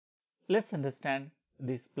Let's understand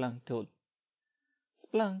the Splunk tool.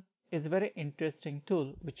 Splunk is a very interesting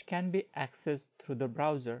tool which can be accessed through the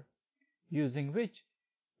browser, using which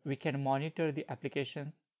we can monitor the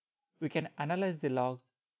applications, we can analyze the logs,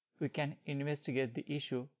 we can investigate the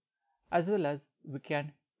issue, as well as we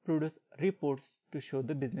can produce reports to show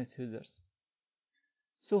the business users.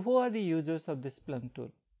 So who are the users of this Splunk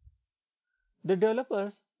tool? The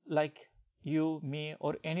developers like you, me,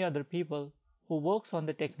 or any other people who works on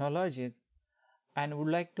the technologies and would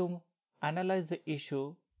like to analyze the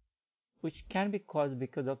issue which can be caused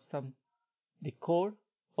because of the code,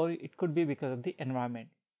 or it could be because of the environment.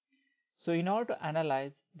 So in order to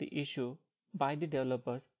analyze the issue by the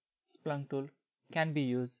developers, Splunk tool can be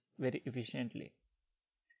used very efficiently.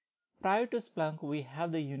 Prior to Splunk, we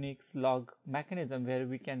have the Unix log mechanism where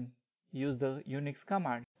we can use the Unix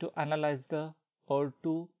command to analyze or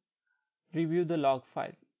to review the log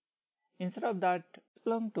files. Instead of that,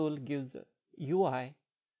 Splunk tool gives UI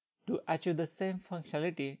to achieve the same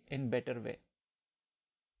functionality in better way.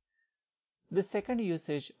 The second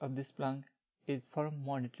usage of the Splunk is for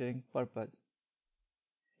monitoring purpose.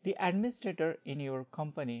 The administrator in your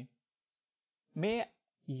company may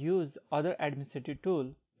use other administrative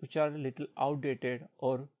tools which are a little outdated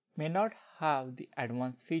or may not have the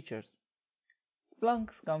advanced features.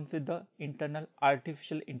 Splunk comes with the internal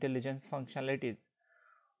artificial intelligence functionalities,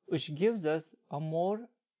 which gives us a more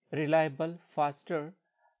reliable, faster,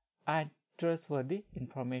 and trustworthy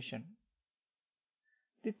information.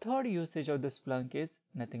 The third usage of the Splunk is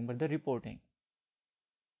nothing but the reporting.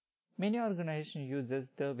 Many organizations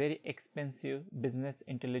uses the very expensive business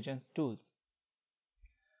intelligence tools.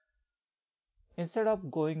 Instead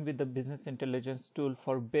of going with the business intelligence tool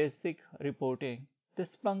for basic reporting, the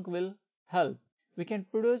Splunk will help. We can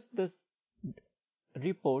produce this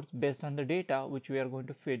reports based on the data which we are going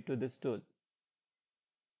to feed to this tool.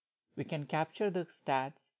 We can capture the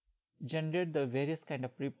stats, generate the various kind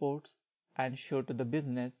of reports and show to the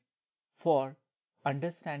business for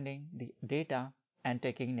understanding the data and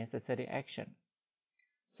taking necessary action.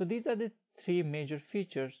 So these are the three major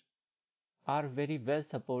features are very well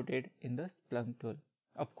supported in the Splunk tool.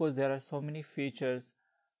 Of course, there are so many features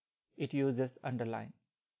it uses underline.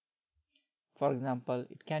 For example,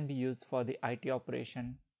 it can be used for the IT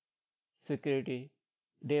operation, security,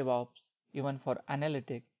 DevOps, even for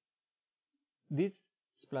analytics. This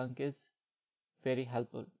Splunk is very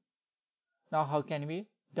helpful. Now, how can we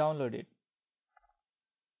download it?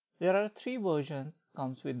 There are three versions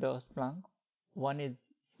comes with the Splunk. One is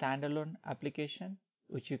standalone application,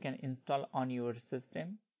 which you can install on your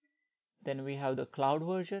system. Then we have the cloud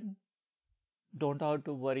version. Don't have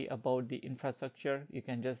to worry about the infrastructure. You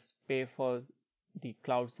can just pay for the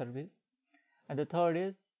cloud service. And the third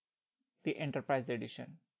is the enterprise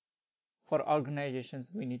edition. For organizations,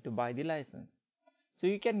 we need to buy the license. So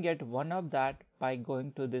you can get one of that by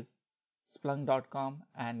going to this splunk.com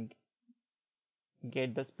and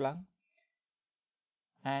get the Splunk.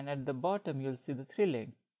 And at the bottom, you'll see the three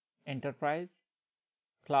links: enterprise,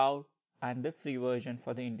 cloud, and the free version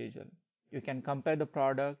for the individual. You can compare the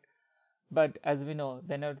product, but as we know,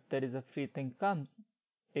 whenever there is a free thing comes,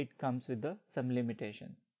 it comes with some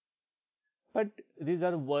limitations. But these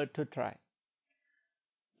are worth to try.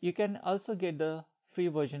 You can also get the free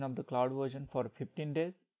version of the cloud version for 15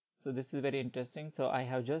 days. So this is very interesting. So I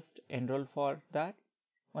have just enrolled for that.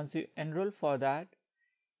 Once you enroll for that,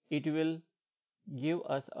 it will give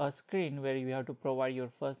us a screen where you have to provide your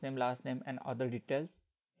first name, last name, and other details,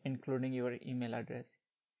 including your email address.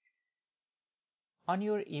 On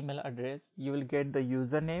your email address, you will get the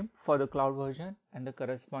username for the cloud version and the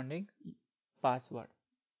corresponding password.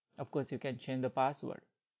 Of course, you can change the password.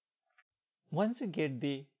 Once you get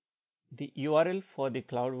the URL for the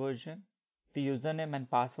cloud version, the username and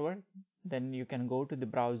password, then you can go to the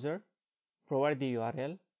browser, provide the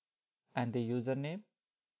URL and the username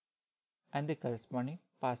and the corresponding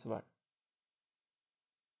password.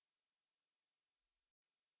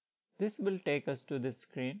 This will take us to this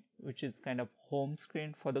screen, which is kind of home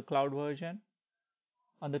screen for the cloud version.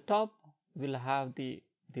 On the top, we'll have the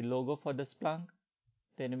logo for the Splunk.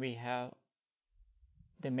 Then we have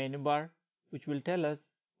the menu bar, which will tell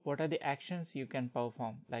us what are the actions you can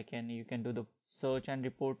perform. Like you can do the search and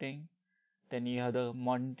reporting. Then you have the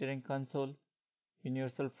monitoring console,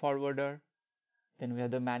 universal forwarder. Then we have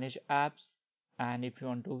the manage apps. And if you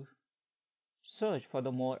want to search for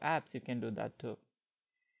the more apps, you can do that too.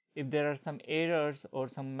 If there are some errors or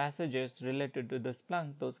some messages related to the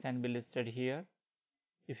Splunk, those can be listed here.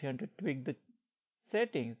 If you want to tweak the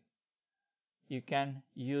settings, you can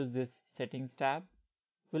use this settings tab.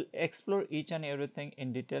 We'll explore each and everything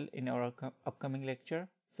in detail in our upcoming lecture.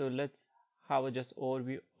 So let's have a just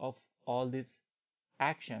overview of all these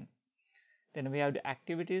actions. Then we have the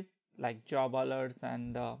activities like job alerts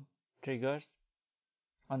and triggers.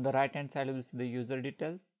 On the right hand side we will see the user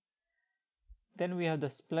details. Then we have the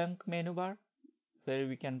Splunk menu bar where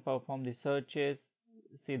we can perform the searches,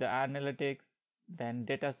 see the analytics, then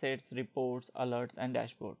datasets, reports, alerts and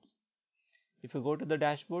dashboards. If you go to the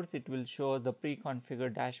dashboards, it will show the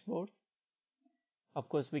pre-configured dashboards. Of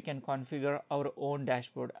course, we can configure our own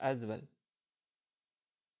dashboard as well.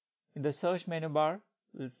 In the search menu bar,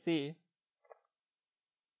 we'll see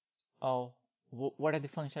what are the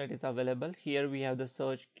functionalities available. Here we have the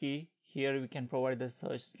search key. Here we can provide the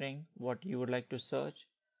search string, what you would like to search.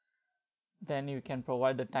 Then you can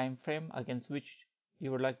provide the time frame against which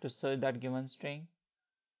you would like to search that given string,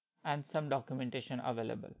 and some documentation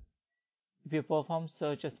available. If you perform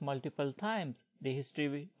searches multiple times, the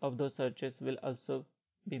history of those searches will also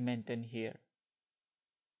be maintained here.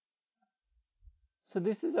 So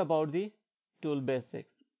this is about the tool basics.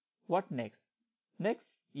 What next?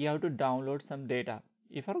 Next, you have to download some data.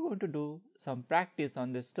 If you are going to do some practice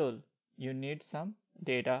on this tool, you need some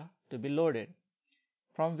data to be loaded.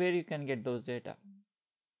 From where you can get those data?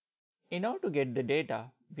 In order to get the data,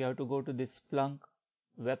 we have to go to the Splunk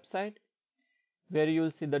website, where you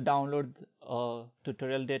will see the download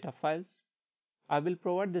tutorial data files. I will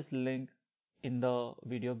provide this link in the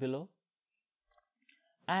video below.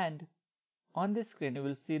 And on this screen you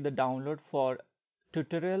will see the download for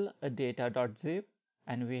tutorial data.zip,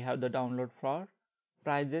 and we have the download for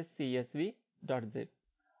prices csv.zip.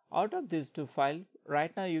 Out of these two files,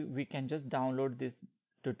 right now we can just download this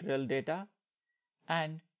tutorial data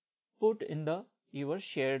and put in your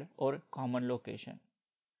shared or common location.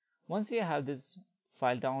 Once you have this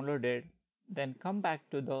file downloaded, then come back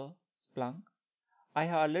to the Splunk. I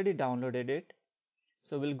have already downloaded it,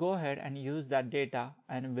 so we'll go ahead and use that data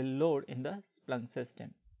and we'll load in the Splunk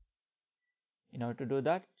system. In order to do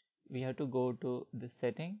that, we have to go to the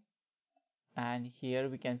setting, and here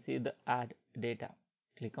we can see the add data.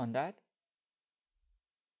 Click on that.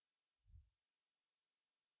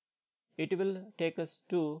 It will take us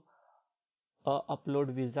to a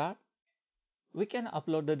upload wizard. We can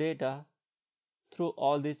upload the data through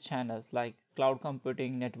all these channels like cloud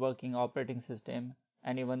computing, networking, operating system,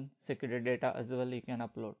 and even security data as well you can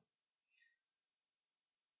upload.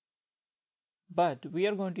 But we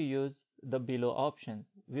are going to use the below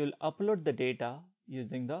options. We will upload the data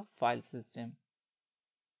using the file system.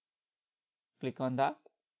 Click on that.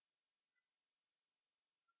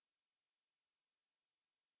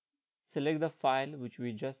 Select the file which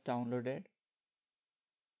we just downloaded.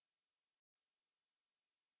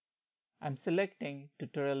 I'm selecting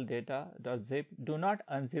tutorial data.zip. Do not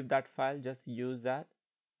unzip that file, just use that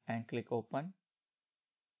and click open.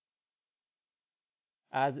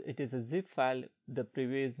 As it is a zip file, the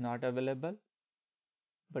preview is not available,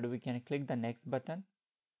 but we can click the next button.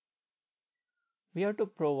 We have to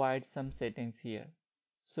provide some settings here.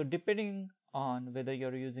 So depending on whether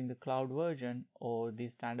you're using the cloud version or the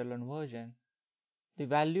standalone version, the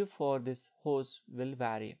value for this host will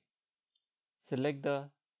vary. Select the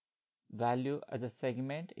value as a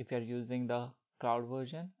segment if you're using the cloud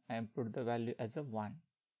version and put the value as a 1.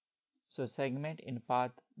 So segment in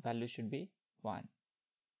path value should be 1.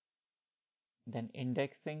 Then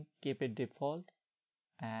indexing, keep it default,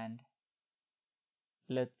 and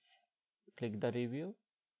let's click the review.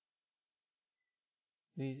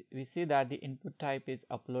 We see that the input type is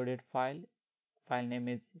uploaded file name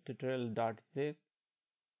is tutorial.zip,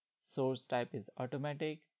 source type is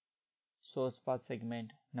automatic, source path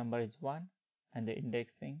segment number is 1, and the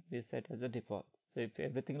indexing we set as a default. So if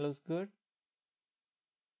everything looks good,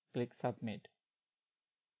 click submit,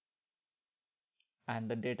 and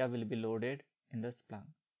the data will be loaded in the Splunk.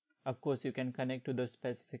 Of course, you can connect to the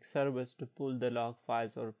specific servers to pull the log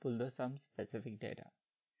files or pull some specific data.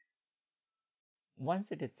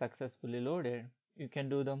 Once it is successfully loaded, you can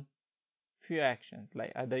do the few actions,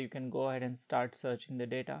 like either you can go ahead and start searching the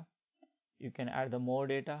data, you can add the more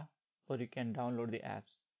data, or you can download the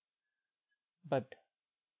apps. But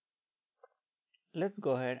let's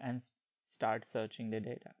go ahead and start searching the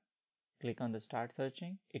data. Click on the start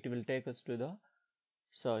searching. It will take us to the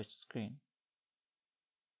search screen.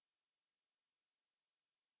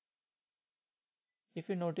 If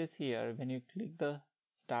you notice here, when you click the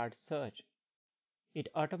start search, it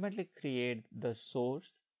automatically creates the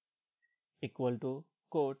source equal to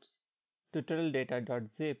quotes tutorial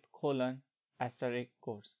data.zip :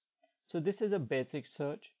 quotes. So this is a basic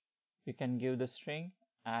search. You can give the string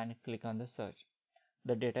and click on the search.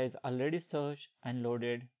 The data is already searched and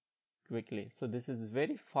loaded quickly. So this is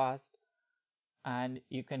very fast and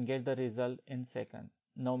you can get the result in seconds,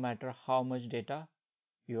 no matter how much data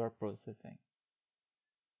you are processing.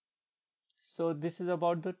 So this is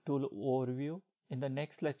about the tool overview. In the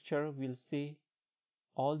next lecture, we'll see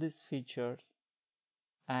all these features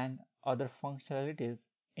and other functionalities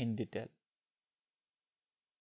in detail.